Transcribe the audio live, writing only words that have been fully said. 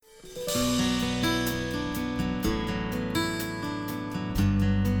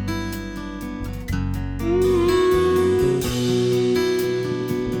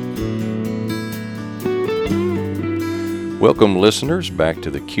Welcome, listeners, back to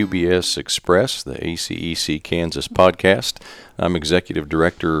the QBS Express, the ACEC Kansas podcast. I'm Executive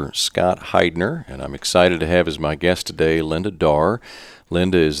Director Scott Heidner, and I'm excited to have as my guest today Linda Darr.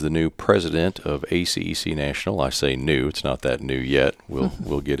 Linda is the new president of ACEC National. I say new; it's not that new yet.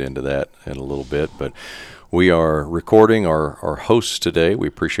 We'll get into that in a little bit, but we are recording our hosts today. We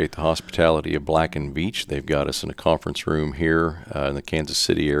appreciate the hospitality of Black & Veatch. They've got us in a conference room here in the Kansas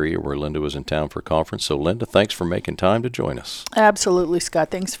City area where Linda was in town for a conference. So, Linda, thanks for making time to join us. Absolutely,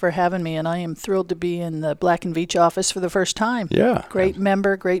 Scott. Thanks for having me, and I am thrilled to be in the Black & Veatch office for the first time. Yeah. Great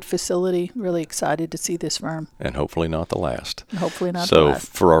member, great facility. Really excited to see this firm. And hopefully not the last. Hopefully not the last. So,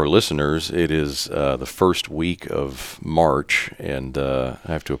 for our listeners, it is the first week of March, and I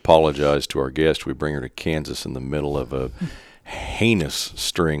have to apologize to our guest. We bring her to Kansas in the middle of a heinous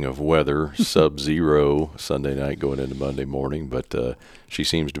string of weather, sub-zero Sunday night going into Monday morning, but she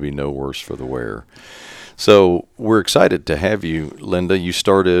seems to be no worse for the wear. So we're excited to have you, Linda. You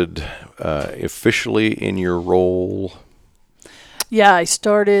started officially in your role. Yeah, I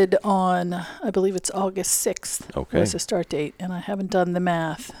started on, I believe it's August 6th. Okay. Was the start date, and I haven't done the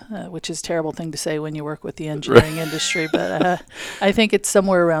math, which is a terrible thing to say when you work with the engineering industry, but I think it's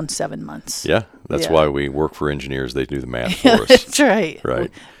somewhere around 7 months. Yeah, that's why we work for engineers. They do the math for us. That's right.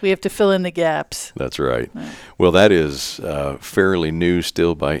 Right. We have to fill in the gaps. That's right. Well, that is fairly new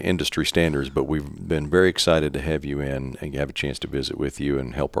still by industry standards, but we've been very excited to have you in and have a chance to visit with you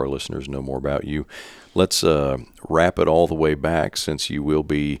and help our listeners know more about you. Let's wrap it all the way back, since you will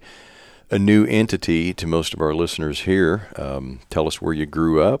be a new entity to most of our listeners here. Tell us where you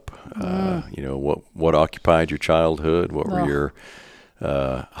grew up. What occupied your childhood. What were your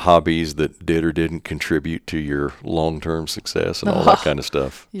hobbies that did or didn't contribute to your long-term success, and all that kind of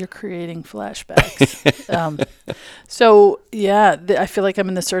stuff. You're creating flashbacks. I feel like I'm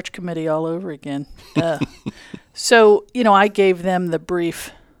in the search committee all over again. I gave them the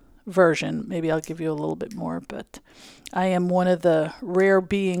brief version. Maybe I'll give you a little bit more, but I am one of the rare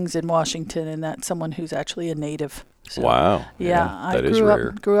beings in Washington, and that's someone who's actually a native. So, wow. Yeah, that is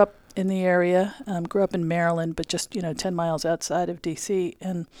rare. Grew up in the area, grew up in Maryland, but just 10 miles outside of D.C.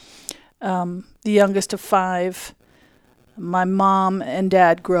 And the youngest of 5, my mom and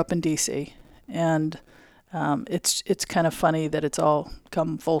dad grew up in D.C. And it's kind of funny that it's all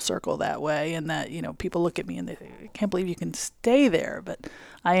come full circle that way, and that people look at me and they say, I can't believe you can stay there. But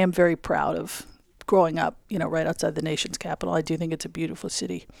I am very proud of growing up, right outside the nation's capital. I do think it's a beautiful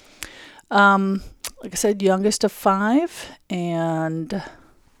city. Like I said, youngest of 5, and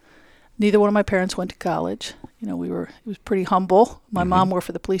neither one of my parents went to college. It was pretty humble. My mom worked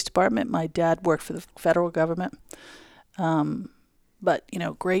for the police department. My dad worked for the federal government. But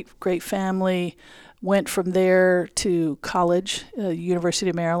great family. Went from there to college,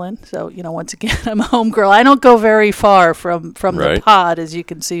 University of Maryland. So, once again, I'm a home girl. I don't go very far from Right. the pod, as you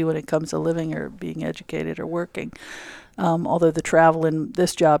can see, when it comes to living or being educated or working. Although the travel in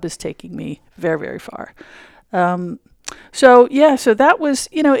this job is taking me very, very far. So that was,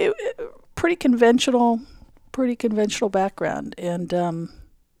 pretty conventional background. And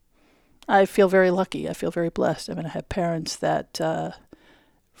I feel very lucky. I feel very blessed. I mean, I have parents that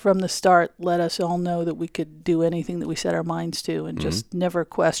from the start let us all know that we could do anything that we set our minds to, and just never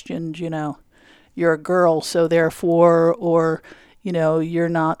questioned, you're a girl, so therefore, or, you're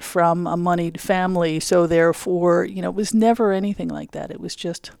not from a moneyed family, so therefore, it was never anything like that. It was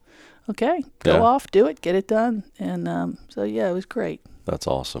just, okay, go off, do it, get it done. And it was great. That's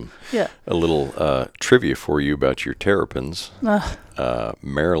awesome. Yeah. A little trivia for you about your terrapins.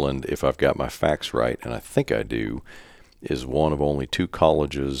 Maryland, if I've got my facts right, and I think I do, is one of only 2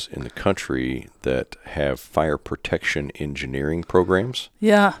 colleges in the country that have fire protection engineering programs.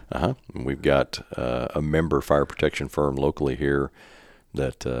 Yeah. And we've got a member fire protection firm locally here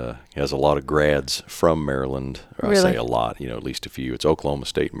that has a lot of grads from Maryland. Really? I say a lot, at least a few. It's Oklahoma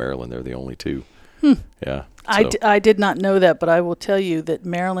State and Maryland. They're the only 2. Yeah. So. I did not know that, but I will tell you that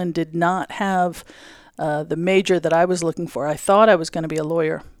Maryland did not have the major that I was looking for. I thought I was going to be a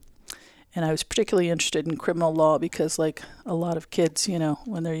lawyer. And I was particularly interested in criminal law because, like a lot of kids,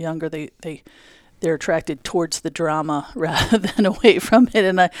 when they're younger, they're attracted towards the drama rather than away from it.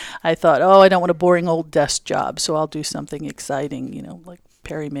 And I thought, I don't want a boring old desk job, so I'll do something exciting, like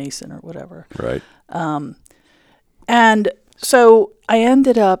Perry Mason or whatever. Right. And so I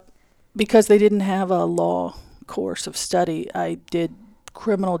ended up, because they didn't have a law course of study, I did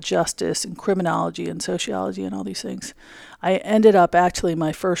criminal justice and criminology and sociology and all these things. I ended up actually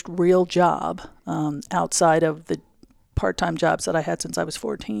my first real job outside of the part-time jobs that I had since I was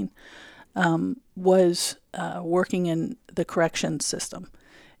 14 was working in the corrections system.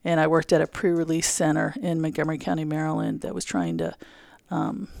 and I worked at a pre-release center in Montgomery County, Maryland, that was trying to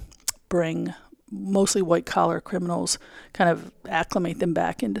bring mostly white-collar criminals, kind of acclimate them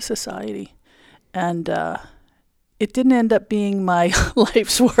back into society. And it didn't end up being my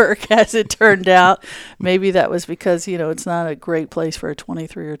life's work, as it turned out. Maybe that was because, it's not a great place for a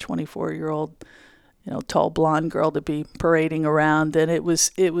 23 or 24-year-old, tall blonde girl to be parading around. And it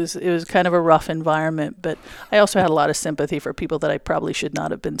was kind of a rough environment. But I also had a lot of sympathy for people that I probably should not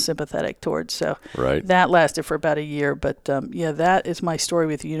have been sympathetic towards. So right. That lasted for about a year. But that is my story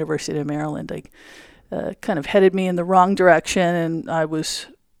with the University of Maryland. Kind of headed me in the wrong direction, and I was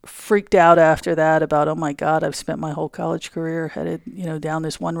freaked out after that about, oh my God, I've spent my whole college career headed, down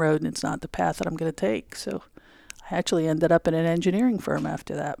this one road, and it's not the path that I'm going to take. So I actually ended up in an engineering firm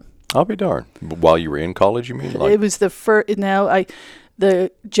after that. I'll be darned. While you were in college, you mean? It was the first.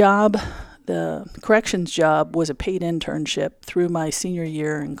 The corrections job was a paid internship through my senior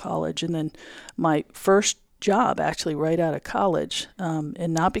year in college, and then my first job actually right out of college,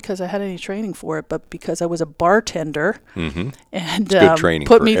 and not because I had any training for it, but because I was a bartender. Mm-hmm. And good training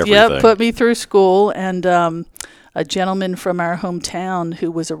for everything. Put me through school, and a gentleman from our hometown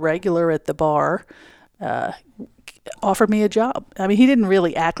who was a regular at the bar offered me a job. I mean, he didn't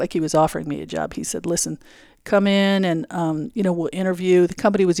really act like he was offering me a job. He said, "Listen, come in and we'll interview." The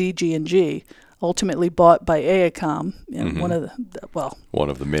company was EG&G, ultimately bought by AECOM, and one of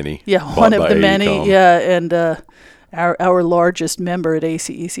the many. Yeah, one of the many. AECOM. Yeah, and our largest member at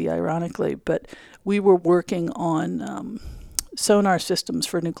ACEC, ironically. But we were working on sonar systems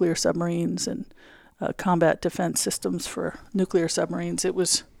for nuclear submarines and combat defense systems for nuclear submarines. It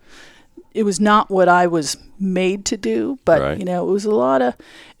was not what I was made to do, but right. It was a lot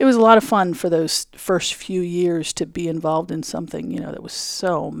of fun for those first few years to be involved in something that was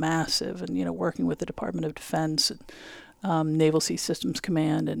so massive, and working with the Department of Defense and Naval Sea Systems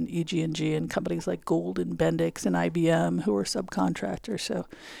Command and EG&G and companies like Gould and Bendix and IBM, who were subcontractors. So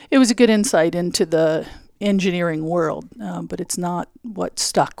it was a good insight into the engineering world, but it's not what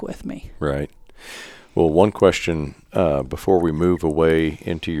stuck with me. Right. Well, one question before we move away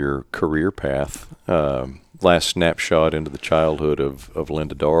into your career path. Last snapshot into the childhood of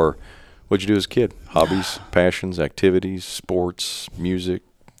Linda Darr. What'd you do as a kid? Hobbies, passions, activities, sports, music,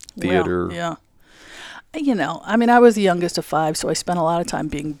 theater? Well, yeah. I was the youngest of 5, so I spent a lot of time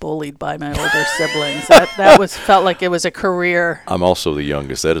being bullied by my older siblings. That felt like it was a career. I'm also the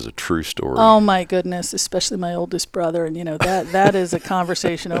youngest. That is a true story. Oh my goodness, especially my oldest brother. And that is a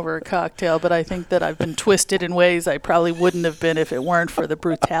conversation over a cocktail. But I think that I've been twisted in ways I probably wouldn't have been if it weren't for the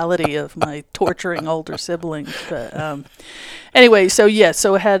brutality of my torturing older siblings. But anyway, so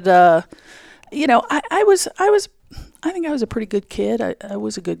I had, I think I was a pretty good kid. I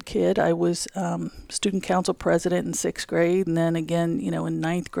was a good kid. I was student council president in 6th grade, and then again, in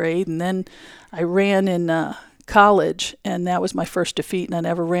 9th grade. And then I ran in college, and that was my first defeat, and I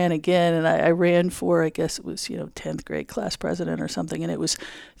never ran again. And I ran for, I guess it was, 10th grade class president or something. And it was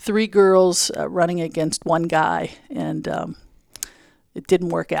 3 girls running against 1 guy. And it didn't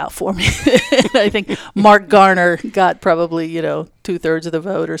work out for me. I think Mark Garner got probably, 2/3 of the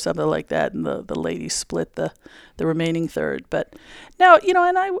vote or something like that, and the ladies split the remaining third. But now,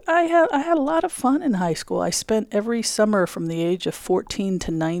 and I had a lot of fun in high school. I spent every summer from the age of 14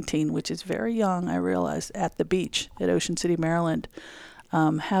 to 19, which is very young, I realized, at the beach at Ocean City, Maryland,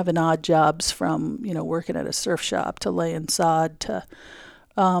 having odd jobs from, working at a surf shop to laying sod to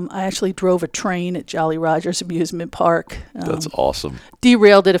I actually drove a train at Jolly Rogers Amusement Park. That's awesome.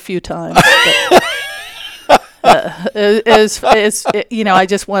 Derailed it a few times. But, I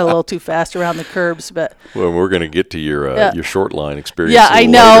just went a little too fast around the curbs. But we're going to get to your short line experience. Yeah, I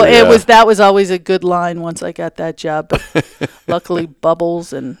know. Later, That was always a good line once I got that job. But luckily,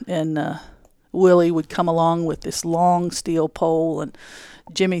 Bubbles and Willie would come along with this long steel pole and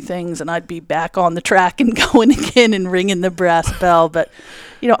Jimmy things, and I'd be back on the track and going again and ringing the brass bell. But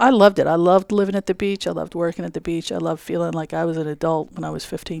I loved it. I loved living at the beach. I loved working at the beach. I loved feeling like I was an adult when I was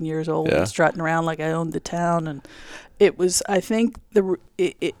 15 years old and strutting around like I owned the town. And it was, I think,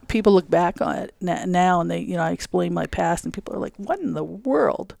 people look back on it now, and I explain my past, and people are like, what in the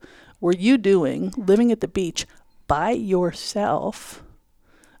world were you doing living at the beach by yourself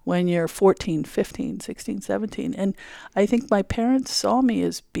when you're 14, 15, 16, 17. And I think my parents saw me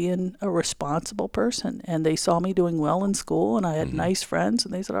as being a responsible person, and they saw me doing well in school, and I had nice friends,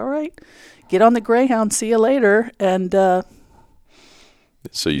 and they said, all right, get on the Greyhound, see you later. And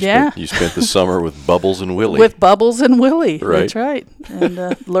so you spent the summer with Bubbles and Willie. With Bubbles and Willie, right. That's right.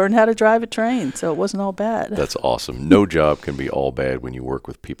 And learned how to drive a train, so it wasn't all bad. That's awesome. No job can be all bad when you work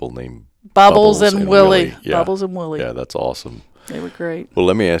with people named Bubbles and Willie. Yeah. Bubbles and Willie. Yeah, that's awesome. They were great. Well,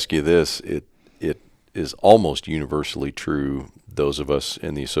 let me ask you this. It is almost universally true, those of us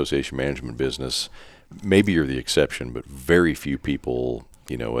in the association management business, maybe you're the exception, but very few people,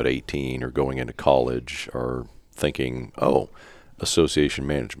 at 18 or going into college are thinking, oh, association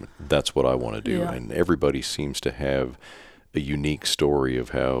management, that's what I want to do. Yeah. And everybody seems to have a unique story of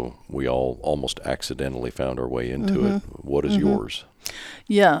how we all almost accidentally found our way into it. What is yours?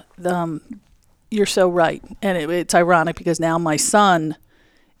 Yeah, you're so right. And it's ironic because now my son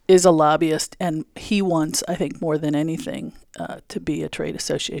is a lobbyist, and he wants, I think, more than anything, to be a trade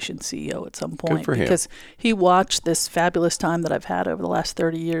association CEO at some point. Good for him. Because he watched this fabulous time that I've had over the last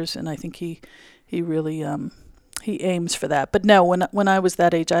 30 years, and I think he really he aims for that. But no, when I was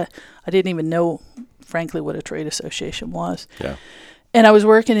that age, I didn't even know, frankly, what a trade association was. Yeah. And I was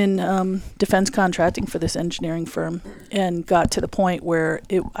working in defense contracting for this engineering firm, and got to the point where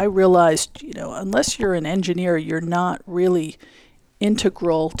I realized, unless you're an engineer, you're not really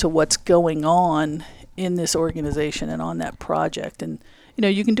integral to what's going on in this organization and on that project. And,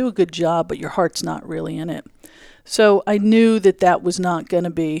 you can do a good job, but your heart's not really in it. So I knew that was not going to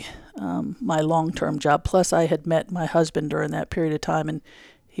be my long-term job. Plus, I had met my husband during that period of time, and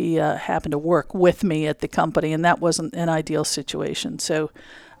he happened to work with me at the company, and that wasn't an ideal situation. So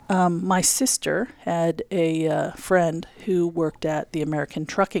my sister had a friend who worked at the American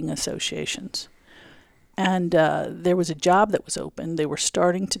Trucking Associations. And there was a job that was open. They were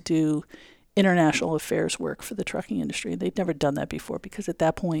starting to do international affairs work for the trucking industry. They'd never done that before because at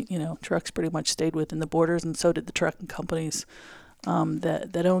that point, trucks pretty much stayed within the borders, and so did the trucking companies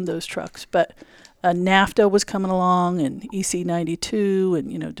that owned those trucks. But NAFTA was coming along, and EC 92,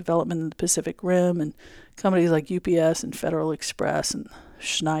 and development in the Pacific Rim, and companies like UPS and Federal Express and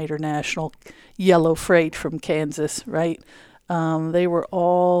Schneider National, Yellow Freight from Kansas, right? They were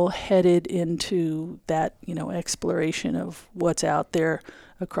all headed into that, exploration of what's out there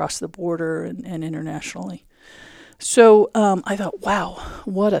across the border and internationally. So I thought, wow,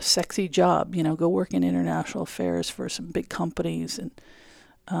 what a sexy job, go work in international affairs for some big companies. And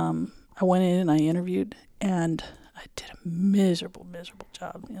I went in and I interviewed, and I did a miserable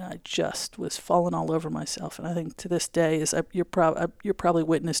job. I just was falling all over myself. And I think to this day, you're probably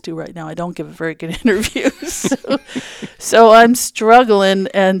witness to right now, I don't give a very good interview. So I'm struggling,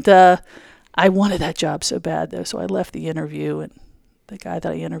 and I wanted that job so bad, though. So I left the interview, and the guy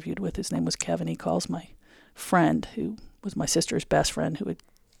that I interviewed with, his name was Kevin. He calls my friend, who was my sister's best friend, who had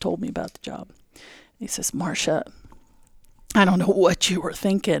told me about the job. He says, Marcia, I don't know what you were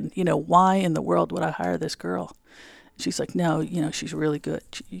thinking. Why in the world would I hire this girl? She's like, no, she's really good.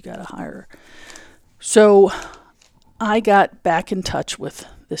 You got to hire her. So I got back in touch with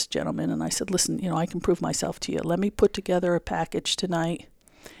this gentleman, and I said, listen, I can prove myself to you. Let me put together a package tonight,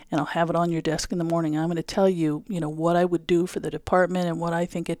 and I'll have it on your desk in the morning. I'm going to tell you, what I would do for the department and what I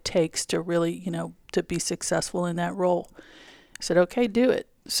think it takes to really, to be successful in that role. I said, okay, do it.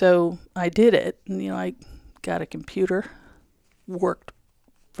 So I did it, and, I got a computer, worked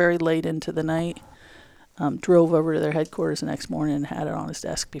very late into the night, drove over to their headquarters the next morning and had it on his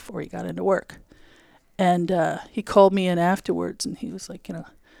desk before he got into work. And he called me in afterwards, and he was like,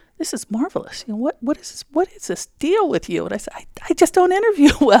 this is marvelous. What is this deal with you? And I said, I just don't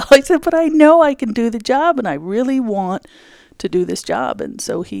interview well. I said, but I know I can do the job, and I really want to do this job. And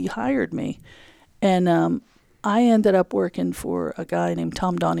so he hired me. And I ended up working for a guy named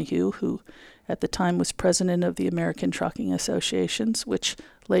Tom Donahue, who at the time was president of the American Trucking Associations, which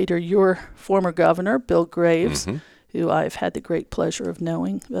later your former governor, Bill Graves, who I've had the great pleasure of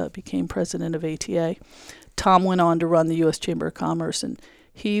knowing, became president of ATA. Tom went on to run the U.S. Chamber of Commerce, and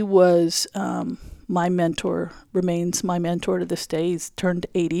he was my mentor, remains my mentor to this day. He's turned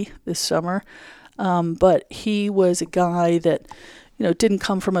 80 this summer. But he was a guy that, didn't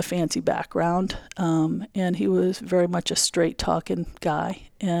come from a fancy background, and he was very much a straight-talking guy.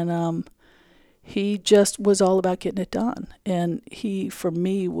 And he just was all about getting it done. And he, for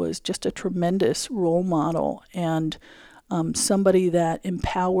me, was just a tremendous role model and somebody that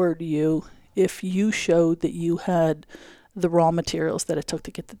empowered you if you showed that you had the raw materials that it took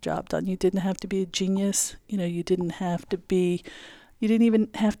to get the job done. You didn't have to be a genius. You didn't even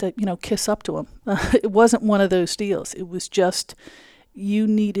have to, kiss up to him. It wasn't one of those deals. It was just you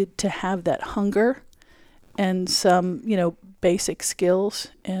needed to have that hunger and some, basic skills.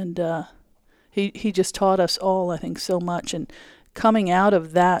 And he just taught us all, I think, so much. And coming out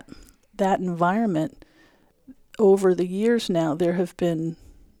of that environment, over the years now, there have been,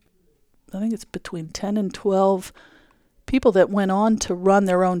 I think it's between 10 and 12 people that went on to run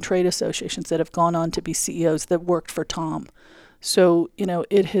their own trade associations that have gone on to be CEOs that worked for Tom. So,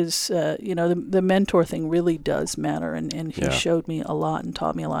 it has, the mentor thing really does matter. And he showed me a lot and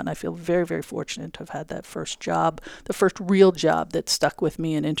taught me a lot. And I feel very, very fortunate to have had that first job, the first real job that stuck with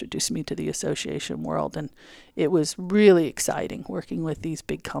me and introduced me to the association world. And it was really exciting working with these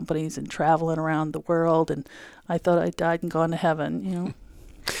big companies and traveling around the world. And I thought I died and gone to heaven,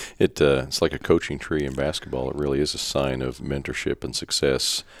 It's like a coaching tree in basketball. It really is a sign of mentorship and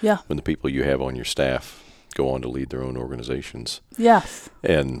success when the people you have on your staff go on to lead their own organizations. Yes.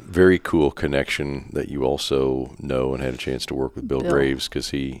 And very cool connection that you also know and had a chance to work with Bill Graves, because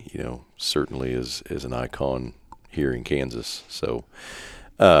he, certainly is an icon here in Kansas. So,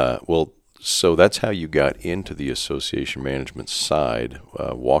 so that's how you got into the association management side.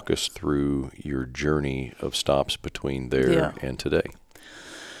 Walk us through your journey of stops between there and today.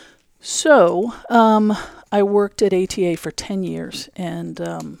 So, I worked at ATA for 10 years,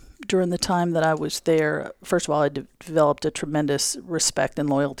 and during the time that I was there, first of all, I developed a tremendous respect and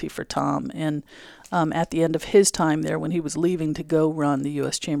loyalty for Tom. And at the end of his time there, when he was leaving to go run the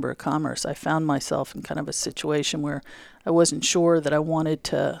U.S. Chamber of Commerce, I found myself in kind of a situation where I wasn't sure that I wanted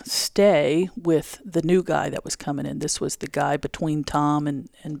to stay with the new guy that was coming in. This was the guy between Tom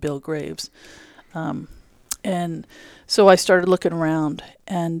and Bill Graves. And so I started looking around,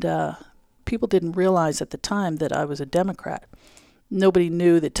 and people didn't realize at the time that I was a Democrat. Nobody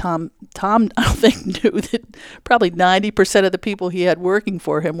knew that Tom, I don't think, knew that probably 90% of the people he had working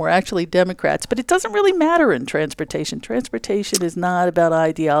for him were actually Democrats. But it doesn't really matter in transportation. Transportation is not about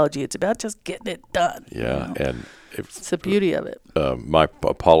ideology. It's about just getting it done. Yeah, and it's the beauty of it. My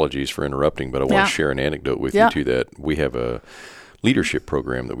apologies for interrupting, but I want to share an anecdote with you, too, that we have a leadership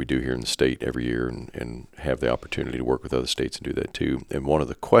program that we do here in the state every year, and have the opportunity to work with other states and do that, too. And one of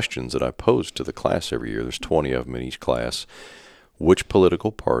the questions that I pose to the class every year, there's 20 of them in each class, which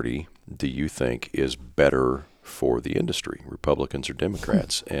political party do you think is better for the industry, Republicans or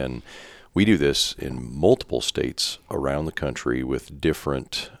Democrats? And we do this in multiple states around the country with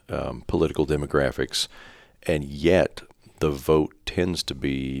different political demographics, and yet the vote tends to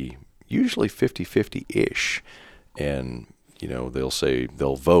be usually 50-50-ish. And, they'll say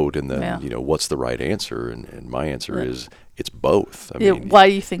they'll vote, and then, what's the right answer? And my answer is it's both. I mean, why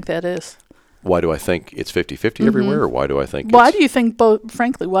do you think that is? Why do I think it's 50-50 everywhere, or why do I think why do you think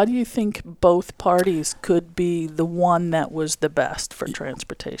why do you think both parties could be the one that was the best for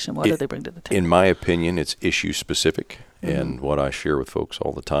transportation? What do they bring to the table? In my opinion, it's issue specific, and what I share with folks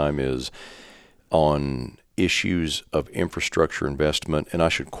all the time is on issues of infrastructure investment, and I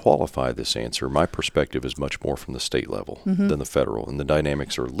should qualify this answer. My perspective is much more from the state level than the federal, and the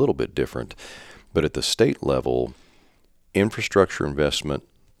dynamics are a little bit different. But at the state level, infrastructure investment,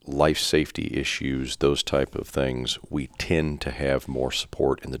 life safety issues, those type of things, we tend to have more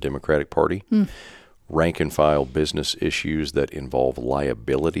support in the Democratic Party. Rank and file business issues that involve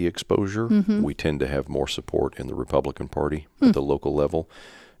liability exposure, we tend to have more support in the Republican Party at the local level.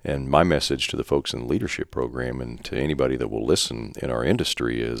 And my message to the folks in the leadership program and to anybody that will listen in our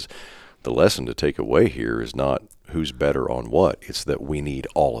industry is the lesson to take away here is not who's better on what, it's that we need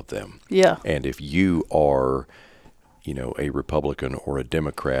all of them. Yeah. And if you are a Republican or a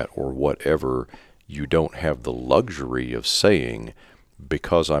Democrat or whatever, you don't have the luxury of saying,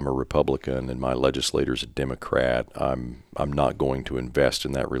 because I'm a Republican and my legislator's a Democrat, I'm not going to invest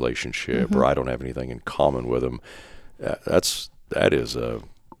in that relationship, or I don't have anything in common with them. That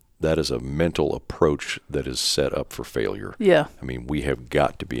is a mental approach that is set up for failure. Yeah. I mean, we have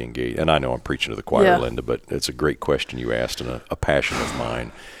got to be engaged. And I know I'm preaching to the choir, Linda, but it's a great question you asked and a passion of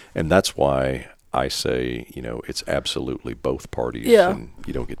mine. And that's why I say, it's absolutely both parties, and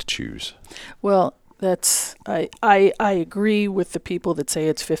you don't get to choose. Well, I agree with the people that say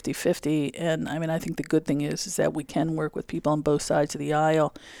it's 50-50, and I mean, I think the good thing is that we can work with people on both sides of the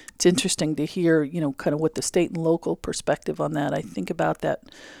aisle. It's interesting to hear, kind of what the state and local perspective on that. I think about that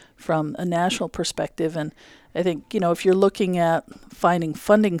from a national perspective, and I think, if you're looking at finding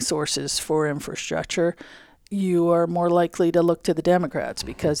funding sources for infrastructure, you are more likely to look to the Democrats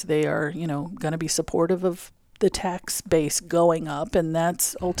because they are, going to be supportive of the tax base going up, and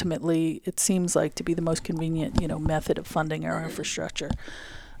that's ultimately, it seems like, to be the most convenient, method of funding our infrastructure.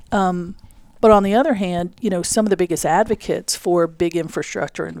 But on the other hand, some of the biggest advocates for big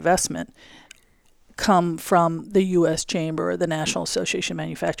infrastructure investment come from the U.S. Chamber or the National Association of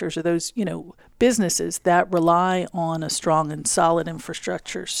Manufacturers, or those, businesses that rely on a strong and solid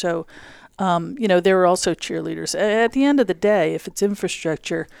infrastructure. So, there are also cheerleaders. At the end of the day, if it's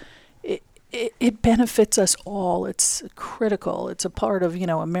infrastructure, it benefits us all. It's critical. It's a part of,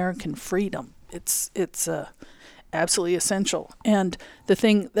 American freedom. absolutely essential. And the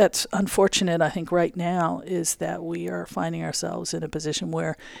thing that's unfortunate, I think, right now is that we are finding ourselves in a position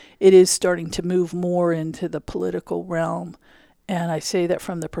where it is starting to move more into the political realm. And I say that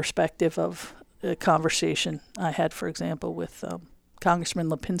from the perspective of a conversation I had, for example, with Congressman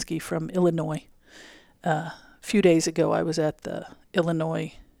Lipinski from Illinois. A few days ago, I was at the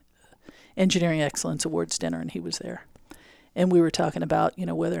Illinois Engineering Excellence Awards dinner, and he was there. And we were talking about,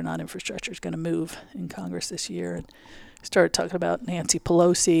 whether or not infrastructure is going to move in Congress this year. And started talking about Nancy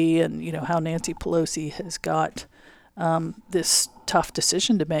Pelosi and, how Nancy Pelosi has got this tough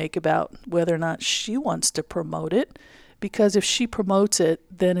decision to make about whether or not she wants to promote it. Because if she promotes it,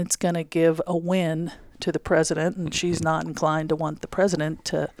 then it's going to give a win to the president, and she's not inclined to want the president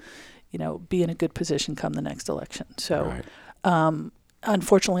to, be in a good position come the next election. So,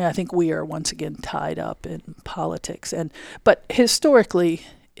 unfortunately, I think we are once again tied up in politics. But historically,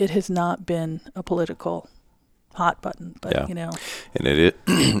 it has not been a political hot button. But and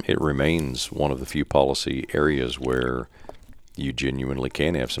it remains one of the few policy areas where you genuinely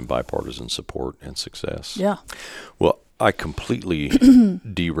can have some bipartisan support and success. Yeah. Well, I completely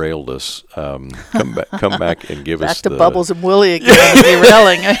derailed us. Come back and give us back to Bubbles and Willie again.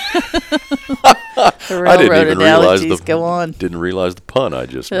 Derailing. The railroad analogies go on. Didn't realize the pun I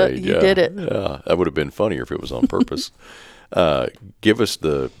just made. You did it. Yeah, that would have been funnier if it was on purpose. Give us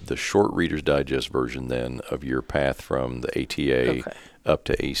the short Reader's Digest version then of your path from the ATA up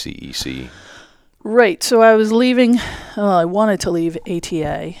to ACEC. Right. So I was leaving. I wanted to leave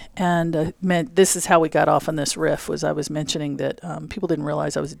ATA, and this is how we got off on this riff. Was I was mentioning that people didn't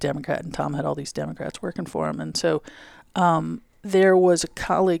realize I was a Democrat, and Tom had all these Democrats working for him, and so there was a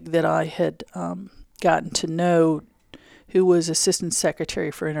colleague that I had gotten to know, who was Assistant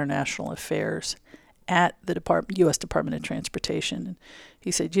Secretary for International Affairs at the U.S. Department of Transportation. And he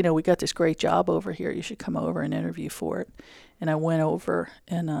said, we got this great job over here. You should come over and interview for it. And I went over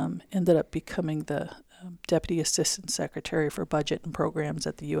and ended up becoming the Deputy Assistant Secretary for Budget and Programs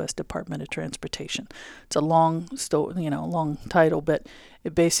at the U.S. Department of Transportation. It's a long title, but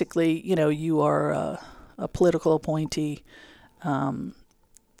it basically, you are a political appointee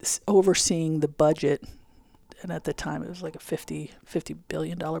overseeing the budget. And at the time, it was like a $50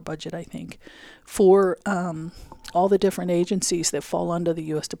 billion budget, I think, for all the different agencies that fall under the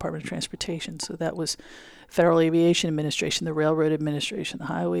U.S. Department of Transportation. So that was Federal Aviation Administration, the Railroad Administration, the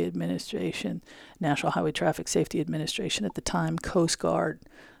Highway Administration, National Highway Traffic Safety Administration at the time, Coast Guard,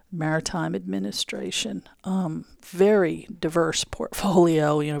 Maritime Administration. Very diverse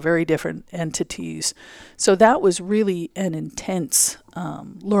portfolio, very different entities. So that was really an intense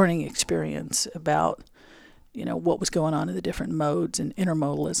learning experience about what was going on in the different modes and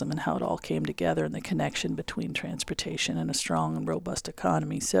intermodalism and how it all came together and the connection between transportation and a strong and robust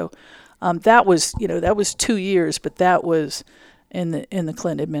economy. So that was 2 years, but that was in the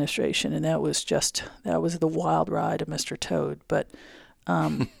Clinton administration, and that was the wild ride of Mr. Toad. But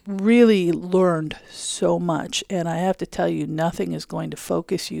really learned so much, and I have to tell you, nothing is going to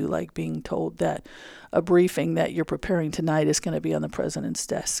focus you like being told that a briefing that you're preparing tonight is going to be on the president's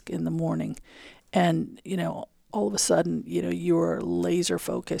desk in the morning. And, all of a sudden, you're laser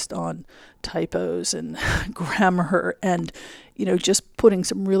focused on typos and grammar and, just putting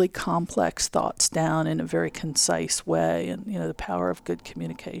some really complex thoughts down in a very concise way. And, the power of good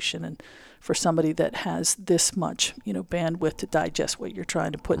communication. And for somebody that has this much, bandwidth to digest what you're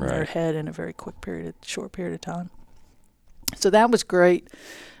trying to put in their head in a very short period of time. So that was great.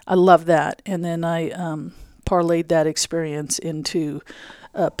 I love that. And then I parlayed that experience into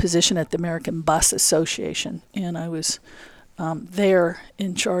a position at the American Bus Association, and I was there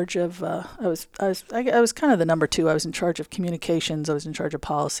in charge of. I was kind of the number two. I was in charge of communications. I was in charge of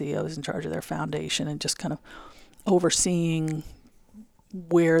policy. I was in charge of their foundation, and just kind of overseeing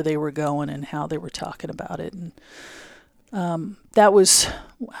where they were going and how they were talking about it. And that was,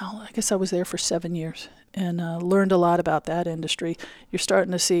 I guess I was there for 7 years. And learned a lot about that industry. You're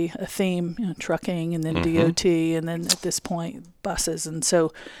starting to see a theme, trucking, and then DOT, and then at this point, buses. And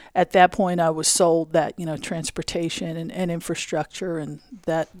so at that point, I was sold that, transportation and infrastructure, and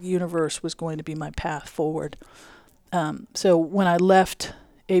that universe was going to be my path forward. So when I left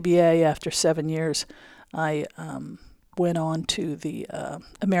ABA after 7 years, I went on to the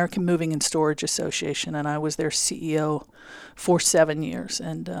American Moving and Storage Association, and I was their CEO for 7 years.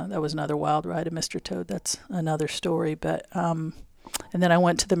 And that was another wild ride of Mr. Toad. That's another story. But and then I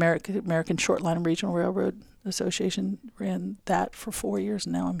went to the American Short Line and Regional Railroad Association, ran that for 4 years,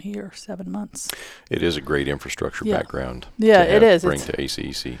 and now I'm here 7 months. It is a great infrastructure background. Yeah, it is. Bring to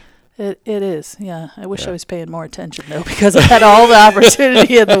ACEC. It is, yeah. I wish I was paying more attention, though, because I had all the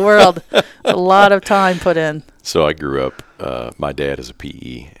opportunity in the world. A lot of time put in. So I grew up, my dad is a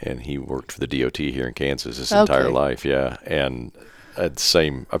PE, and he worked for the DOT here in Kansas his entire life, and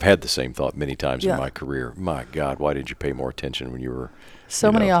I've had the same thought many times in my career. My God, why didn't you pay more attention when you were...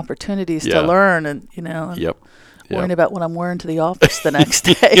 So many opportunities to learn, and, worrying about what I'm wearing to the office the next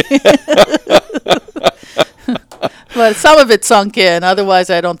day. But some of it sunk in. Otherwise,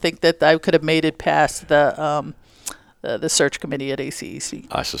 I don't think that I could have made it past the search committee at ACEC.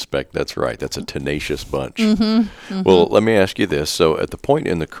 I suspect that's right. That's a tenacious bunch. Well, let me ask you this. So at the point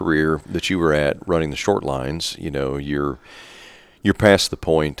in the career that you were at running the short lines, you're past the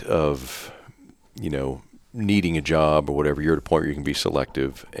point of, needing a job or whatever. You're at a point where you can be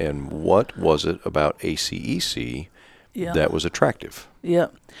selective. And what was it about ACEC that was attractive? Yeah.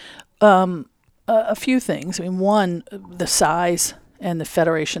 A few things. I mean, one, the size and the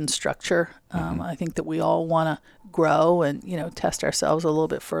federation structure. I think that we all want to grow and, test ourselves a little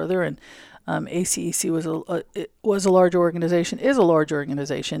bit further. And ACEC was a large organization, is a large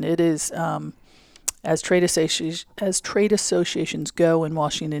organization. It is, as trade associations go in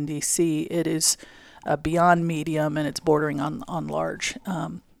Washington, D.C., it is beyond medium, and it's bordering on large.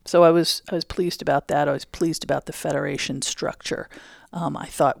 So I was pleased about that. I was pleased about the federation structure. I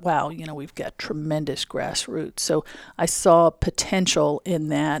thought, wow, we've got tremendous grassroots. So I saw potential in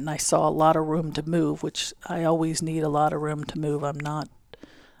that, and I saw a lot of room to move, which I always need a lot of room to move. I'm not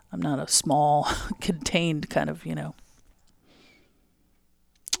a small, contained kind of,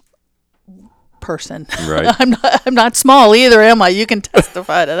 person. Right. I'm not small either, am I? You can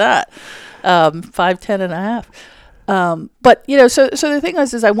testify to that. 5'10" and a half. But so the thing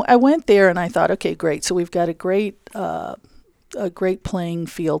is I went there and I thought, okay, great. So we've got a great playing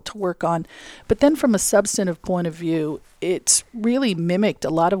field to work on. But then from a substantive point of view, it's really mimicked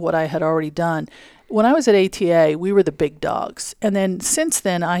a lot of what I had already done. When I was at ATA, we were the big dogs. And then since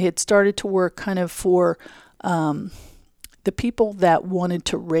then, I had started to work kind of for the people that wanted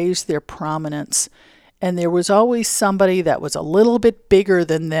to raise their prominence. And there was always somebody that was a little bit bigger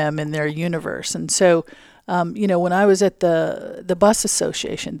than them in their universe. And so, when I was at the bus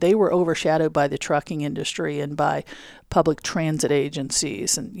association, they were overshadowed by the trucking industry and by public transit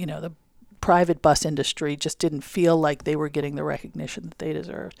agencies. And, the private bus industry just didn't feel like they were getting the recognition that they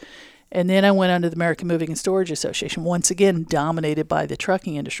deserved. And then I went under the American Moving and Storage Association, once again dominated by the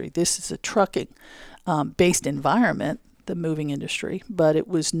trucking industry. This is a trucking based environment, the moving industry, but it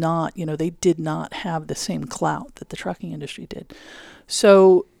was not, they did not have the same clout that the trucking industry did.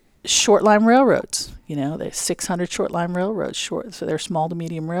 So short line railroads, there's 600 short line railroads, so they're small to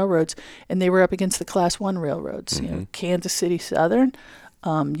medium railroads, and they were up against the Class 1 railroads, Kansas City Southern,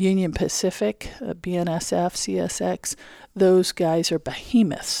 Union Pacific, BNSF, CSX. Those guys are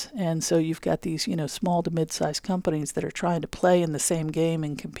behemoths. And so you've got these, small to mid-sized companies that are trying to play in the same game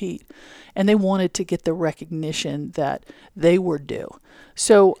and compete. And they wanted to get the recognition that they were due.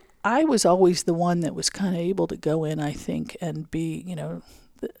 So I was always the one that was kind of able to go in, I think, and be,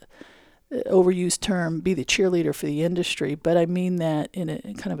 the overused term, be the cheerleader for the industry. But I mean that in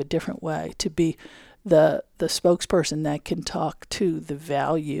kind of a different way, to be the spokesperson that can talk to the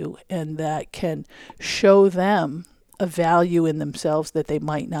value and that can show them a value in themselves that they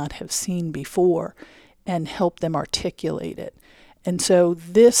might not have seen before and help them articulate it. And so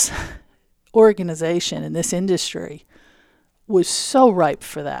this organization and this industry was so ripe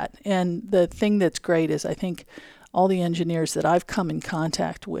for that. And the thing that's great is I think all the engineers that I've come in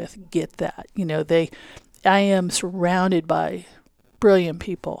contact with get that. I am surrounded by brilliant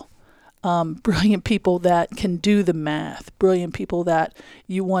people. Brilliant people that can do the math, brilliant people that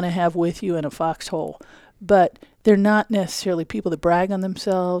you want to have with you in a foxhole. But they're not necessarily people that brag on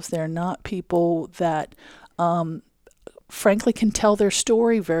themselves. They're not people that, frankly, can tell their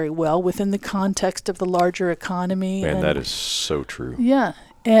story very well within the context of the larger economy. Man, that is so true. Yeah,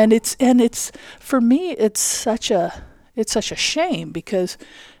 and it's for me, it's such a shame because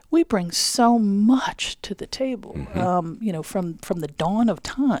we bring so much to the table. From the dawn of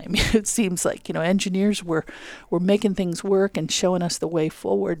time, it seems like engineers were making things work and showing us the way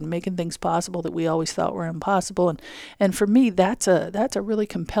forward and making things possible that we always thought were impossible. And for me, that's a really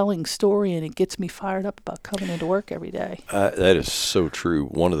compelling story, and it gets me fired up about coming into work every day. That is so true.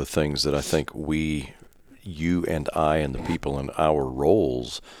 One of the things that I think you and I and the people in our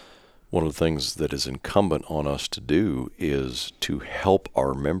roles, one of the things that is incumbent on us to do is to help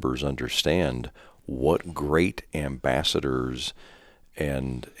our members understand what great ambassadors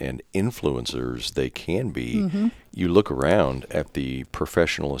and influencers they can be. You look around at the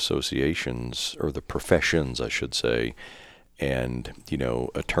professional associations, or the professions, I should say, And,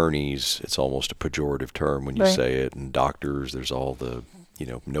 attorneys, it's almost a pejorative term when you Right. say it. And doctors, there's all the,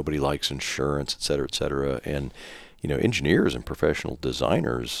 nobody likes insurance, et cetera, et cetera. And, engineers and professional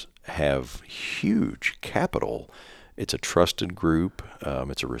designers have huge capital. It's a trusted group.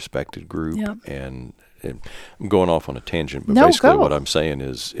 It's a respected group. Yep. And I'm going off on a tangent, but No, basically go. what I'm saying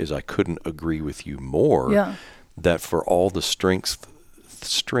is I couldn't agree with you more Yeah. that for all the strengths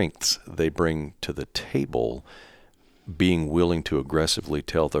they bring to the table, being willing to aggressively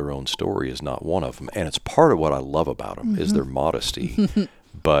tell their own story is not one of them. And it's part of what I love about them is their modesty.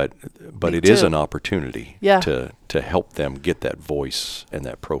 But it is an opportunity to help them get that voice and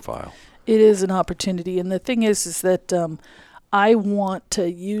that profile. It is an opportunity. And the thing is that I want to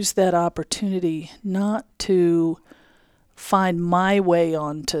use that opportunity not to find my way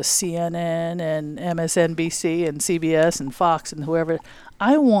onto CNN and MSNBC and CBS and Fox and whoever.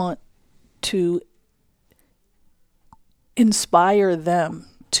 I want to inspire them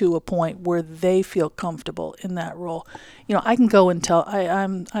to a point where they feel comfortable in that role. I can go and tell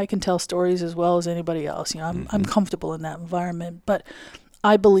I can tell stories as well as anybody else. I'm comfortable in that environment, but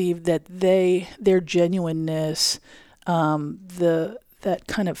I believe that their genuineness, that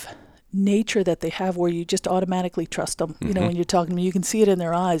kind of nature that they have where you just automatically trust them. When you're talking to them, you can see it in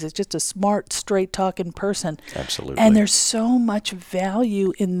their eyes. It's just a smart, straight talking person. Absolutely. And there's so much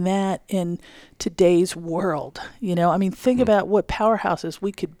value in that in today's world. Think about what powerhouses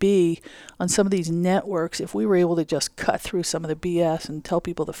we could be on some of these networks if we were able to just cut through some of the BS and tell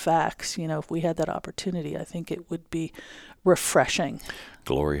people the facts. If we had that opportunity, I think it would be refreshing.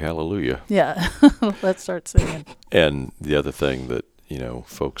 Glory, hallelujah. Yeah. Let's start singing. And the other thing that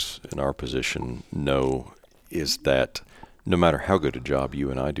folks in our position know is that no matter how good a job you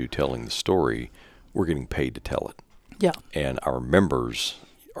and I do telling the story, we're getting paid to tell it. Yeah. And our members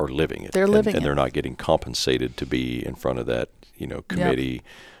are living it. They're living it. And they're not getting compensated to be in front of that, committee.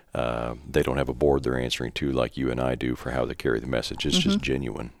 Yep. They don't have a board they're answering to like you and I do for how they carry the message. It's just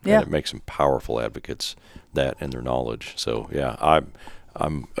genuine. Yeah. And it makes them powerful advocates, that and their knowledge. So, yeah,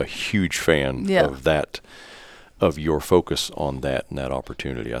 I'm a huge fan of that, of your focus on that and that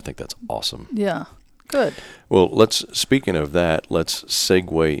opportunity. I think that's awesome. Yeah, good. Well, speaking of that, let's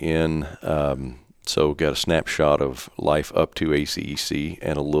segue in. So got a snapshot of life up to ACEC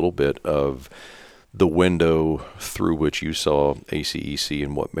and a little bit of the window through which you saw ACEC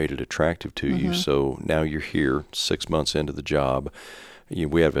and what made it attractive to you. So now you're here 6 months into the job.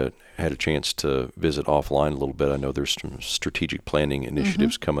 We have had a chance to visit offline a little bit. I know there's some strategic planning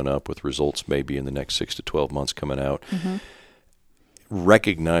initiatives coming up with results maybe in the next 6 to 12 months coming out.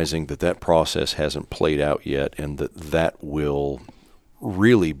 Recognizing that process hasn't played out yet and that will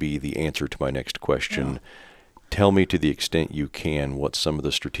really be the answer to my next question. Tell me to the extent you can what some of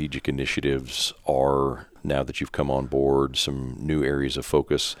the strategic initiatives are now that you've come on board, some new areas of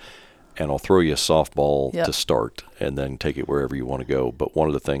focus. And I'll throw you a softball to start and then take it wherever you want to go. But one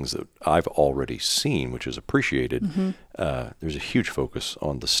of the things that I've already seen, which is appreciated, there's a huge focus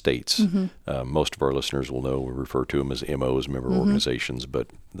on the states. Most of our listeners will know we refer to them as MOs, member organizations, but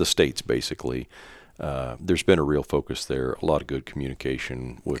the states basically. There's been a real focus there, a lot of good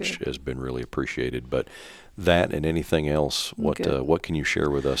communication, which has been really appreciated. But that and anything else, what can you share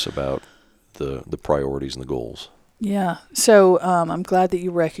with us about the priorities and the goals? Yeah. So I'm glad that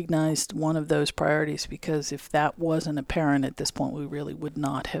you recognized one of those priorities, because if that wasn't apparent at this point, we really would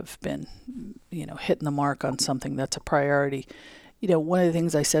not have been, hitting the mark on something that's a priority. One of the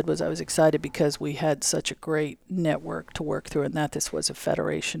things I said was I was excited because we had such a great network to work through, and that this was a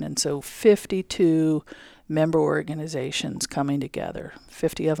federation. And so 52 member organizations coming together,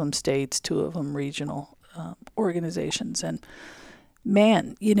 50 of them states, 2 of them regional organizations. And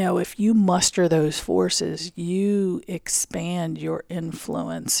man, if you muster those forces, you expand your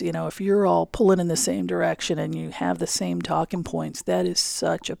influence. If you're all pulling in the same direction and you have the same talking points, that is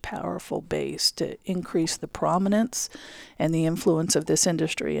such a powerful base to increase the prominence and the influence of this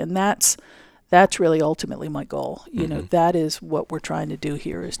industry. And that's really ultimately my goal. That is what we're trying to do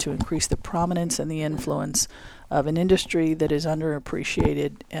here, is to increase the prominence and the influence of an industry that is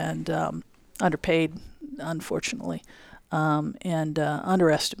underappreciated and underpaid, unfortunately. And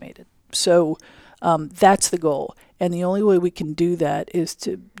underestimated. So that's the goal. And the only way we can do that is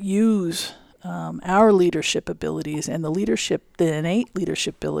to use our leadership abilities and the innate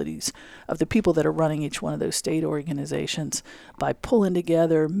leadership abilities of the people that are running each one of those state organizations by pulling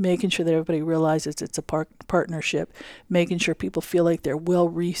together, making sure that everybody realizes it's a partnership, making sure people feel like they're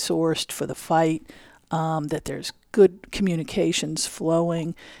well-resourced for the fight, that there's good communications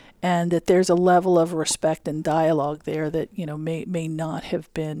flowing, and that there's a level of respect and dialogue there that may not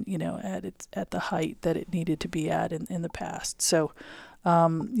have been at the height that it needed to be at in the past. So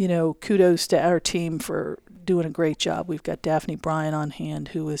kudos to our team for doing a great job. We've got Daphne Bryan on hand,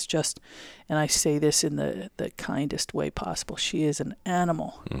 who is just, and I say this in the kindest way possible, she is an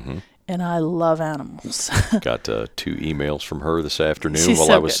animal. Mm-hmm. And I love animals. Got 2 emails from her this afternoon She's while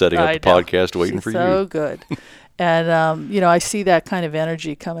so I was good. setting up the podcast waiting She's for so you. good. And, I see that kind of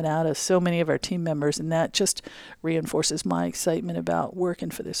energy coming out of so many of our team members, and that just reinforces my excitement about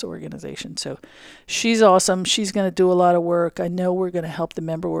working for this organization. So she's awesome. She's going to do a lot of work. I know we're going to help the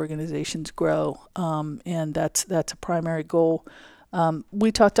member organizations grow, and that's a primary goal.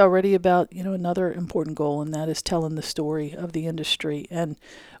 We talked already about, another important goal, and that is telling the story of the industry. And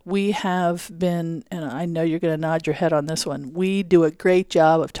we have been, and I know you're going to nod your head on this one, we do a great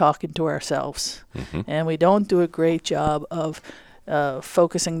job of talking to ourselves. Mm-hmm. And we don't do a great job of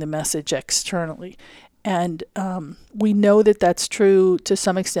focusing the message externally. And we know that that's true to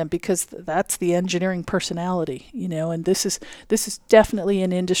some extent because that's the engineering personality, and this is definitely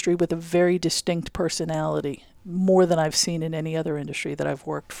an industry with a very distinct personality, more than I've seen in any other industry that I've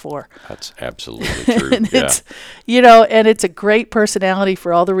worked for. That's absolutely true. And it's, and it's a great personality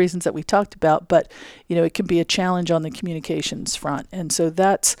for all the reasons that we talked about, but, it can be a challenge on the communications front. And so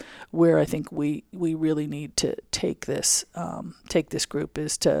that's where I think we really need to take this group,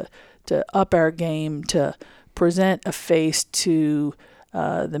 is to up our game, to present a face to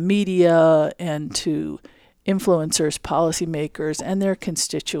the media and to influencers, policymakers, and their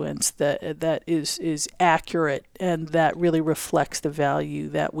constituents that is accurate and that really reflects the value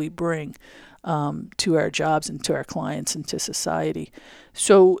that we bring to our jobs and to our clients and to society.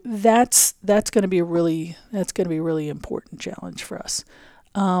 So that's going to be a really important challenge for us.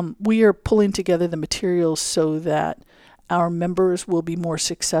 We are pulling together the materials so that our members will be more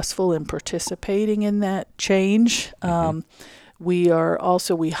successful in participating in that change. Mm-hmm.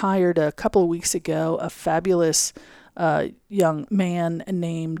 We hired a couple of weeks ago a fabulous young man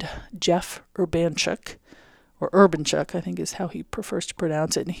named Jeff Urbanchuk, or Urbanchuk, I think is how he prefers to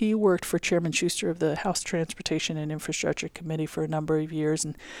pronounce it. And he worked for Chairman Schuster of the House Transportation and Infrastructure Committee for a number of years.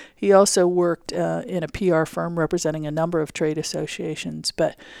 And he also worked in a PR firm representing a number of trade associations.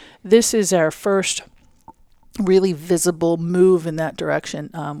 But this is our first really visible move in that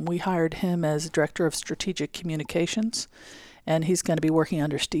direction. We hired him as Director of Strategic Communications, and he's going to be working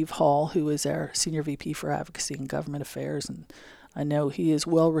under Steve Hall, who is our Senior VP for Advocacy and Government Affairs. And I know he is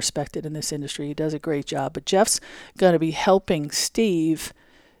well respected in this industry. He does a great job. But Jeff's going to be helping Steve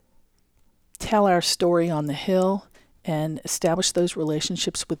tell our story on the Hill and establish those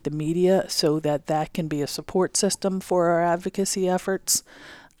relationships with the media so that can be a support system for our advocacy efforts.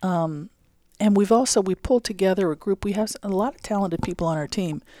 And we pulled together a group. We have a lot of talented people on our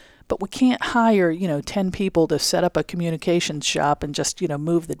team, but we can't hire, 10 people to set up a communications shop and just,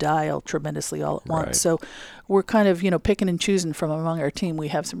 move the dial tremendously all at once. Right. So we're kind of, picking and choosing from among our team. We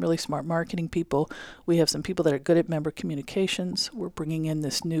have some really smart marketing people. We have some people that are good at member communications. We're bringing in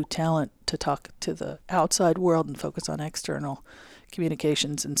this new talent to talk to the outside world and focus on external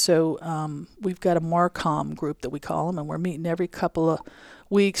communications. And so we've got a MarCom group that we call them, and we're meeting every couple of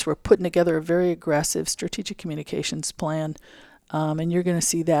weeks. We're putting together a very aggressive strategic communications plan, and you're going to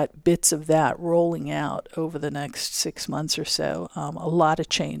see bits of that rolling out over the next 6 months or so. A lot of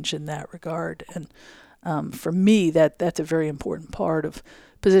change in that regard, and for me, that's a very important part of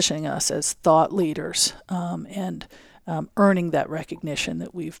positioning us as thought leaders and earning that recognition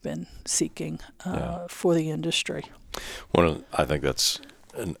that we've been seeking for the industry. I think that's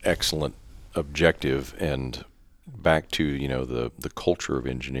an excellent objective, and back to the culture of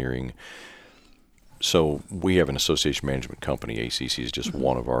engineering. So we have an association management company. ACEC is just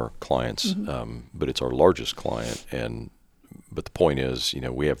one of our clients, but it's our largest client. But the point is,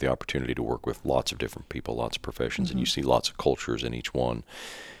 we have the opportunity to work with lots of different people, lots of professions, and you see lots of cultures in each one.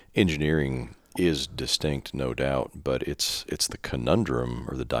 Engineering is distinct, no doubt, but it's the conundrum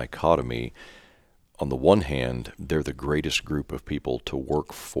or the dichotomy. On the one hand, they're the greatest group of people to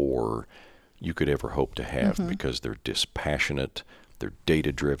work for you could ever hope to have because they're dispassionate, they're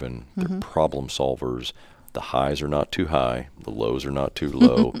data-driven, they're problem solvers. The highs are not too high, the lows are not too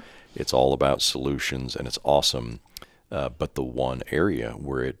low. It's all about solutions, and it's awesome. But the one area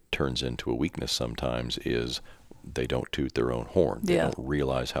where it turns into a weakness sometimes is they don't toot their own horn. They don't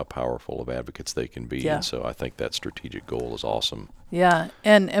realize how powerful of advocates they can be. And so I think that strategic goal is awesome. Yeah,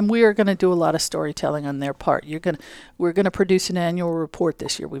 and we are going to do a lot of storytelling on their part. We're going to produce an annual report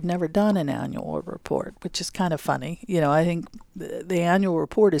this year. We've never done an annual report, which is kind of funny. I think the annual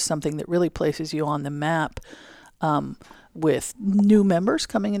report is something that really places you on the map with new members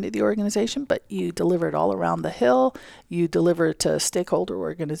coming into the organization, but you deliver it all around the hill. You deliver it to stakeholder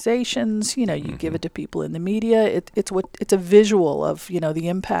organizations. You give it to people in the media. It's a visual of, the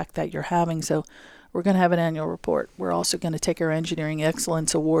impact that you're having. So we're going to have an annual report. We're also going to take our Engineering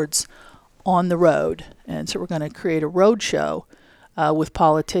Excellence Awards on the road. And so we're going to create a road show with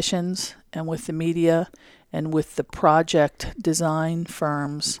politicians and with the media and with the project design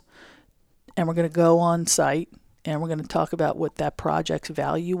firms. And we're going to go on site and we're going to talk about what that project's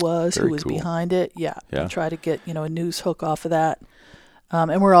value was, Very who was cool. behind it. Yeah. And try to get, a news hook off of that.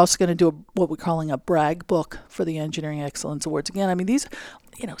 And we're also going to do what we're calling a brag book for the Engineering Excellence Awards. Again, I mean, these,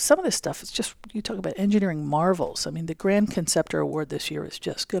 some of this stuff is just, you talk about engineering marvels. I mean, the Grand Conceptor Award this year is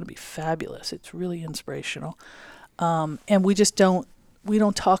just going to be fabulous. It's really inspirational. And we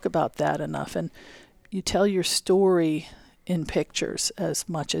don't talk about that enough. And you tell your story in pictures as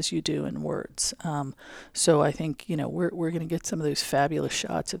much as you do in words. So I think, we're going to get some of those fabulous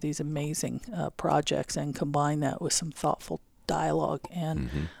shots of these amazing projects and combine that with some thoughtful dialogue.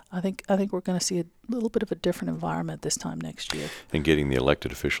 And I think we're going to see a little bit of a different environment this time next year. And getting the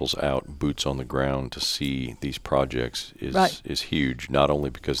elected officials out, boots on the ground to see these projects is huge, not only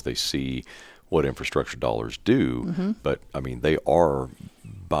because they see what infrastructure dollars do, but, I mean, they are,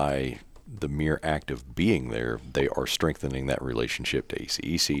 by the mere act of being there, they are strengthening that relationship to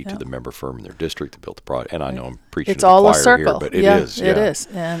ACEC, to the member firm in their district to build the project. And I know I'm preaching it's to the all choir a circle here, but it is. It is.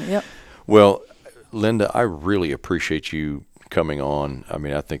 And Well, Linda, I really appreciate you coming on. I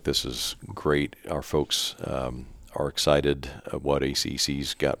mean, I think this is great. Our folks are excited at what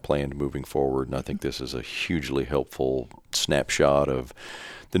ACEC's got planned moving forward, and I think this is a hugely helpful snapshot of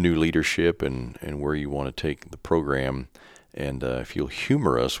the new leadership and where you want to take the program. And if you'll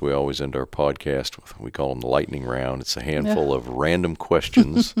humor us, we always end our podcast with, we call them the lightning round. It's a handful of random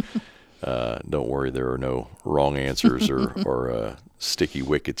questions. Don't worry, there are no wrong answers or sticky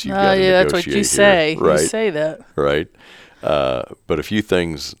wickets you've got to negotiate. That's what you say. Right? You say that. Right. But a few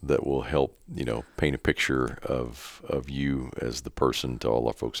things that will help, paint a picture of you as the person to all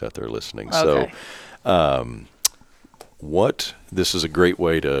our folks out there listening. Okay. So this is a great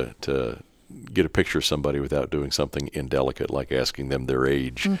way to get a picture of somebody without doing something indelicate like asking them their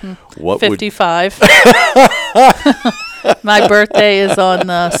age. What 55. My birthday is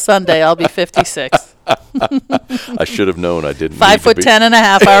on Sunday. I'll be 56. I should have known I didn't 5'10" and a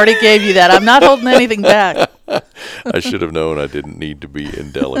half. I already gave you that. I'm not holding anything back. I should have known I didn't need to be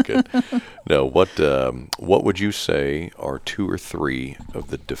indelicate. No, what would you say are 2 or 3 of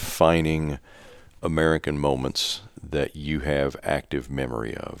the defining American moments that you have active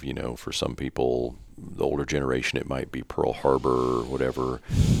memory of? For some people, the older generation, it might be Pearl Harbor or whatever.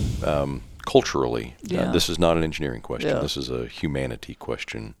 Culturally, this is not an engineering question. Yeah. This is a humanity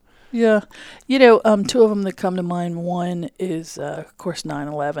question. Yeah. 2 of them that come to mind. One is, of course,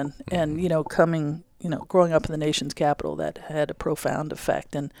 9/11. And, growing up in the nation's capital, that had a profound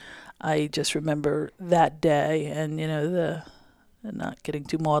effect. And I just remember that day and, and not getting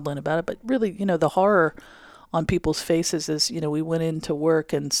too maudlin about it, but really, the horror on people's faces as, we went into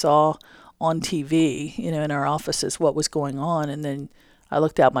work and saw on TV, in our offices what was going on. And then I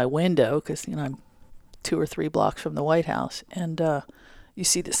looked out my window because, I'm 2 or 3 blocks from the White House. And you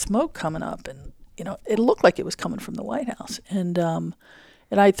see the smoke coming up and, it looked like it was coming from the White House. And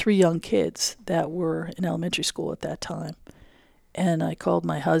I had 3 young kids that were in elementary school at that time. And I called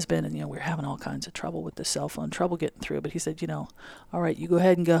my husband, and, we were having all kinds of trouble with the cell phone, trouble getting through. But he said, all right, you go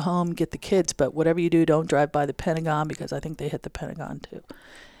ahead and go home, get the kids, but whatever you do, don't drive by the Pentagon because I think they hit the Pentagon too.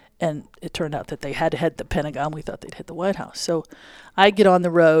 And it turned out that they had hit the Pentagon. We thought they'd hit the White House. So I get on the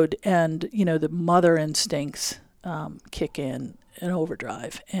road, and, the mother instincts kick in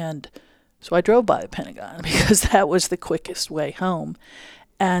overdrive. And so I drove by the Pentagon because that was the quickest way home.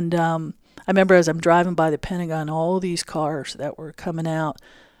 And I remember as I'm driving by the Pentagon, all these cars that were coming out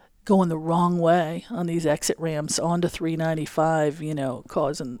going the wrong way on these exit ramps onto 395,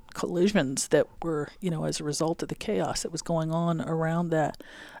 causing collisions that were, as a result of the chaos that was going on around that.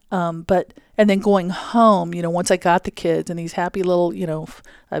 And then going home, once I got the kids and these happy little,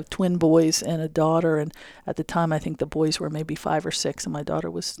 I have twin boys and a daughter. And at the time, I think the boys were maybe 5 or 6 and my daughter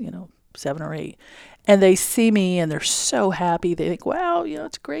was, 7 or 8. And they see me and they're so happy. They think, wow,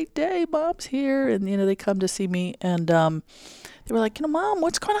 it's a great day. Mom's here. And, they come to see me. And they were like, Mom,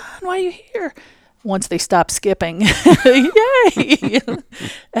 what's going on? Why are you here? Once they stopped skipping. Yay!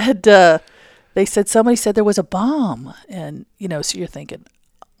 And they said, somebody said there was a bomb. And, so you're thinking,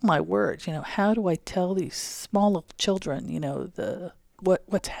 oh, my word, how do I tell these small little children,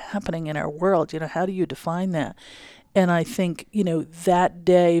 what's happening in our world? How do you define that? And I think, that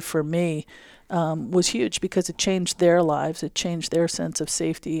day for me, was huge because it changed their lives. It changed their sense of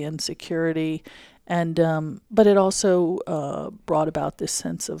safety and security. And but it also brought about this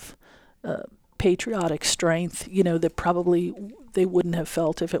sense of patriotic strength, that probably they wouldn't have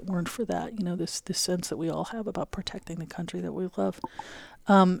felt if it weren't for that, this sense that we all have about protecting the country that we love.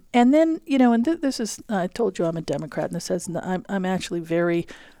 And then, this is, I told you I'm a Democrat, and this says I'm actually very,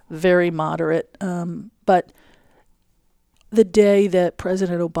 very moderate. But the day that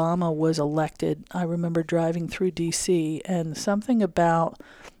President Obama was elected, I remember driving through D.C. and something about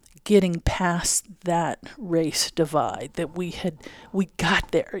getting past that race divide that we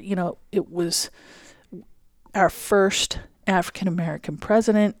got there. It was our first African American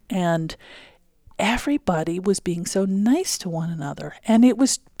president, and everybody was being so nice to one another. And it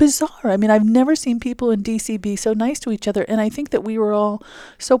was bizarre. I mean, I've never seen people in D.C. be so nice to each other. And I think that we were all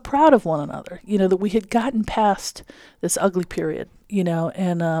so proud of one another, that we had gotten past this ugly period,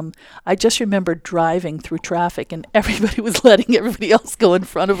 And I just remember driving through traffic and everybody was letting everybody else go in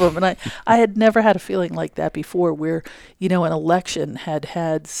front of them. And I had never had a feeling like that before where, an election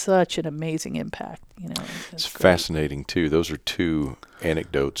had such an amazing impact, It's fascinating, too. Those are two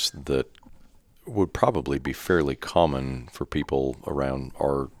anecdotes that would probably be fairly common for people around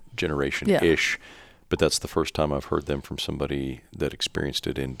our generation-ish, but that's the first time I've heard them from somebody that experienced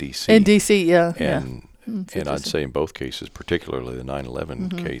it in D.C. In D.C., yeah. And I'd say in both cases, particularly the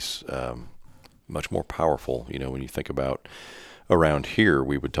 9/11 case, much more powerful. When you think about around here,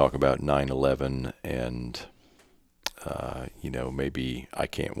 we would talk about 9/11 and maybe I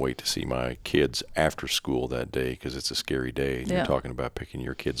can't wait to see my kids after school that day because it's a scary day. You're talking about picking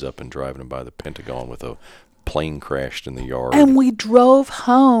your kids up and driving them by the Pentagon with a plane crashed in the yard. And we drove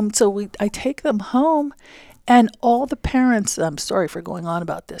home. So I take them home, and all the parents, I'm sorry for going on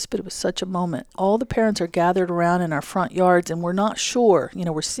about this, but it was such a moment. All the parents are gathered around in our front yards, and we're not sure.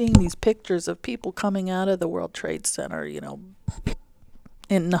 We're seeing these pictures of people coming out of the World Trade Center,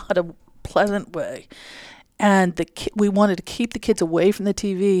 in not a pleasant way. And we wanted to keep the kids away from the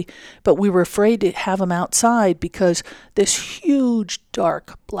TV, but we were afraid to have them outside because this huge,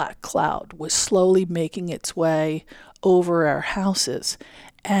 dark, black cloud was slowly making its way over our houses.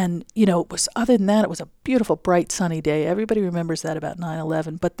 And, it was, other than that, it was a beautiful, bright, sunny day. Everybody remembers that about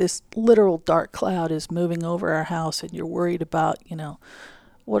 9/11. But this literal dark cloud is moving over our house, and you're worried about,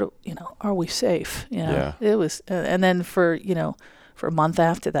 are we safe? Yeah. It was, and then for a month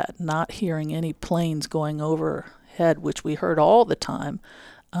after that, not hearing any planes going overhead, which we heard all the time,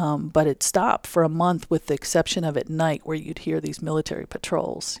 but it stopped for a month with the exception of at night where you'd hear these military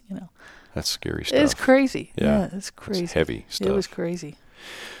patrols, That's scary stuff. It's crazy. Yeah, it's crazy. It's heavy stuff. It was crazy.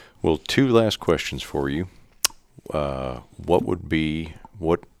 Well, two last questions for you. What would be,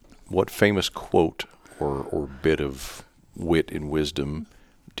 what famous quote or bit of wit and wisdom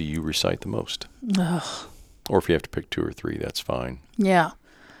do you recite the most? Ugh. Or if you have to pick two or three, that's fine. Yeah.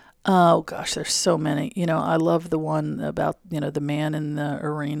 Oh, gosh, there's so many. I love the one about, the man in the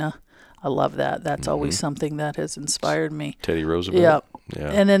arena. I love that. That's always something that has inspired me. Teddy Roosevelt? Yeah.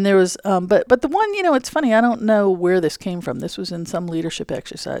 And then there was, but the one, it's funny, I don't know where this came from. This was in some leadership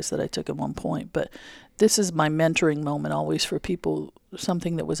exercise that I took at one point, but this is my mentoring moment always for people,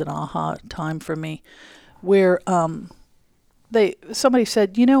 something that was an aha time for me, where somebody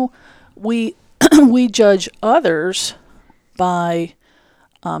said, we we judge others by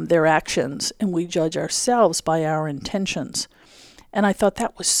their actions, and we judge ourselves by our intentions. And I thought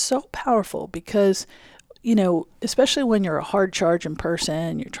that was so powerful because, especially when you're a hard-charging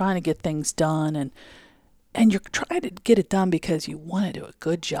person, you're trying to get things done, and you're trying to get it done because you want to do a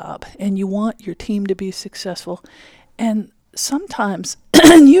good job, and you want your team to be successful. And sometimes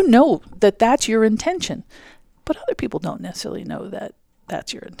that that's your intention, but other people don't necessarily know that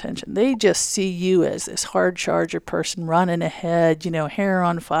that's your intention. They just see you as this hard charger person running ahead, hair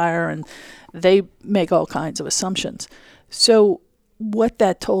on fire, and they make all kinds of assumptions. So what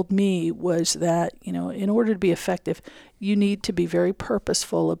that told me was that, in order to be effective, you need to be very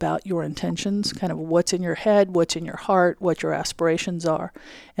purposeful about your intentions, kind of what's in your head, what's in your heart, what your aspirations are.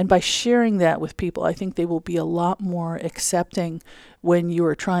 And by sharing that with people, I think they will be a lot more accepting when you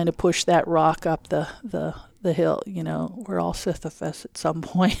are trying to push that rock up the hill. We're all Sisyphus at some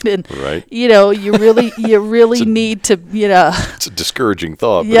point, and right. You really need to, It's a discouraging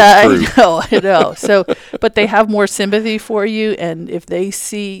thought. But yeah, it's true. I know. So, but they have more sympathy for you, and if they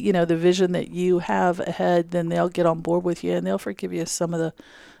see, the vision that you have ahead, then they'll get on board with you, and they'll forgive you some of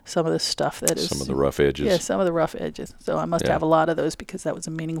some of the stuff that is. Some of the rough edges. Yeah, some of the rough edges. So I must have a lot of those because that was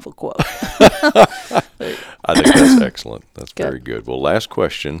a meaningful quote. I think that's excellent. That's Good. very good. Well, last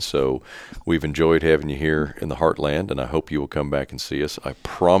question. So we've enjoyed having you here in the Heartland, and I hope you will come back and see us. I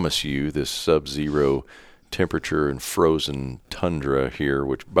promise you this sub-zero temperature and frozen tundra here,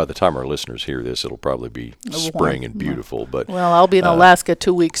 which by the time our listeners hear this, it'll probably be spring and beautiful. But well, I'll be in Alaska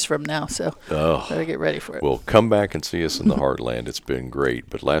 2 weeks from now, so better get ready for it. Well, come back and see us in the Heartland. It's been great.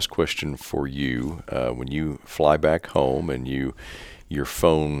 But last question for you. When you fly back home and your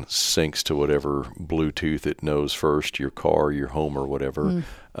phone syncs to whatever Bluetooth it knows first, your car, your home, or whatever,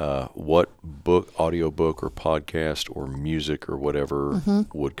 what book, audiobook, or podcast, or music, or whatever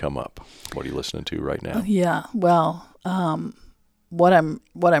would come up? What are you listening to right now? Yeah, well, what I'm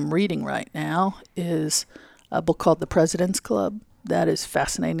reading right now is a book called The President's Club. That is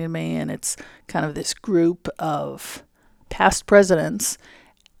fascinating to me, and it's kind of this group of past presidents.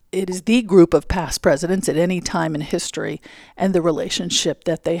 It is the group of past presidents at any time in history, and the relationship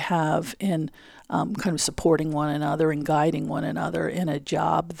that they have in kind of supporting one another and guiding one another in a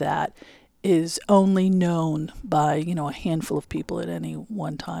job that is only known by, a handful of people at any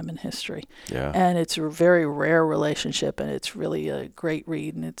one time in history. Yeah. And it's a very rare relationship, and it's really a great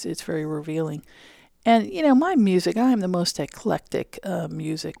read, and it's very revealing. And, my music, I am the most eclectic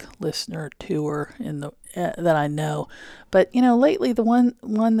music listener, tour that I know. But, lately the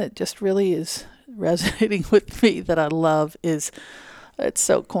one that just really is resonating with me that I love is, it's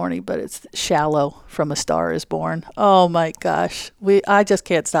so corny, but it's Shallow from A Star Is Born. Oh, my gosh. I just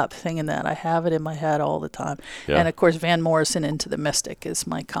can't stop singing that. I have it in my head all the time. Yeah. And, of course, Van Morrison, Into the Mystic is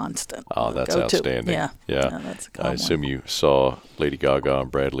my constant Oh, that's go-to. outstanding. Yeah, I that's a common assume you saw Lady Gaga and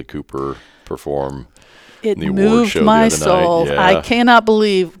Bradley Cooper perform. It the award moved show my the other soul. night. Yeah. I cannot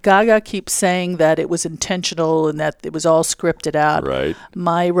believe Gaga keeps saying that it was intentional and that it was all scripted out. Right.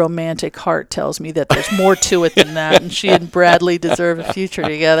 My romantic heart tells me that there's more to it than that, and she and Bradley deserve a future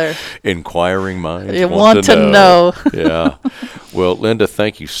together. Inquiring minds want to know. Yeah. Well, Linda,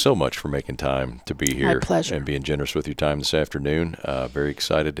 thank you so much for making time to be here. My pleasure. And being generous with your time this afternoon. Very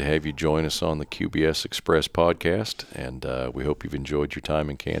excited to have you join us on the QBS Express podcast, and we hope you've enjoyed your time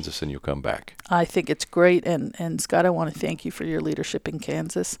in Kansas and you'll come back. I think it's great, and Scott, I want to thank you for your leadership in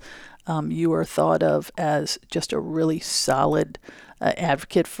Kansas. You are thought of as just a really solid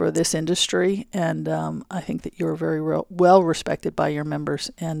advocate for this industry, and I think that you're very well respected by your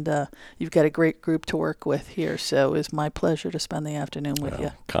members, and you've got a great group to work with here, so it's my pleasure to spend the afternoon with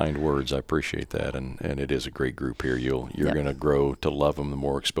you. Kind words. I appreciate that, and it is a great group here. You're going to grow to love them the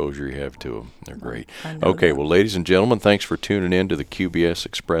more exposure you have to them. They're great. Okay, well, ladies and gentlemen, thanks for tuning in to the QBS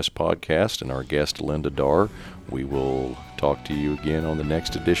Express podcast and our guest, Linda Darr. We will talk to you again on the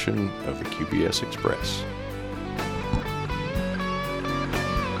next edition of the QBS Express.